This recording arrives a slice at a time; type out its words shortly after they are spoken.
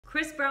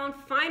Chris Brown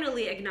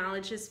finally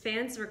acknowledged his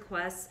fans'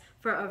 requests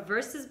for a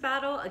Verzuz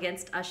battle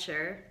against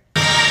Usher.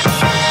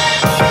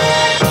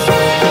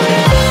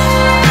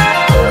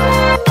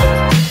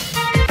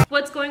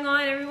 What's going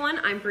on, everyone?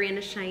 I'm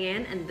Brianna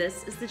Cheyenne, and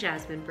this is the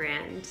Jasmine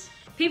Brand.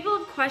 People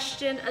have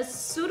questioned a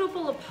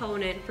suitable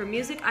opponent for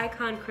music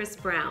icon Chris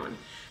Brown.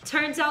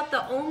 Turns out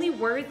the only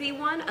worthy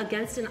one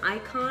against an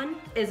icon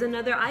is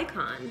another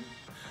icon.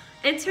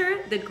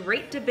 Enter the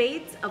great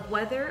debates of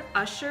whether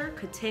Usher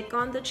could take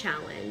on the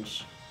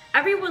challenge.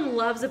 Everyone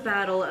loves a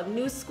battle of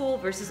new school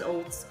versus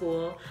old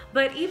school,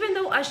 but even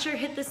though Usher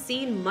hit the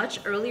scene much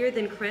earlier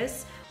than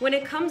Chris, when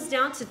it comes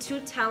down to two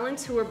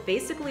talents who are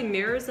basically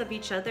mirrors of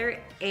each other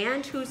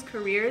and whose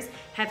careers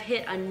have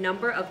hit a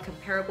number of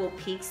comparable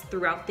peaks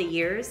throughout the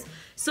years,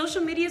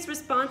 social media's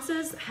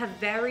responses have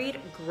varied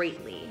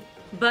greatly.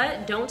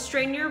 But don't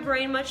strain your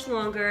brain much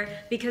longer,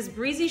 because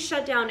Breezy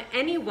shut down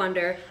any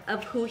wonder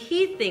of who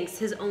he thinks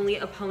his only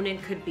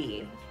opponent could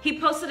be. He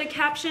posted a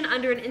caption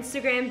under an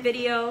Instagram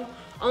video: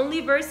 "Only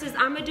versus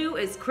I'ma do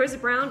is Chris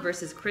Brown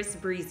versus Chris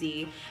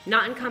Breezy,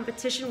 not in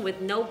competition with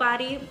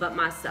nobody but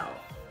myself."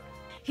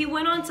 He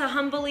went on to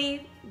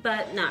humbly,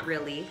 but not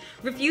really,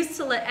 refuse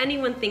to let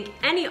anyone think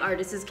any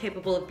artist is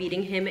capable of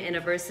beating him in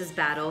a versus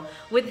battle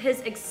with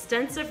his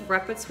extensive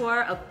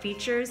repertoire of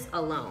features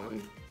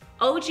alone.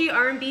 OG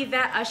R&B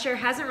vet Usher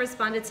hasn't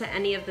responded to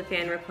any of the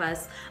fan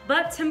requests,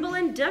 but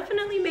Timbaland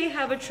definitely may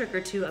have a trick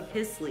or two up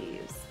his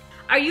sleeves.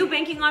 Are you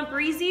banking on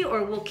Breezy,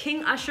 or will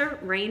King Usher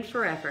reign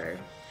forever?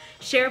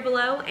 Share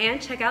below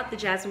and check out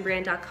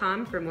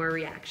thejasminebrand.com for more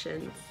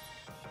reactions.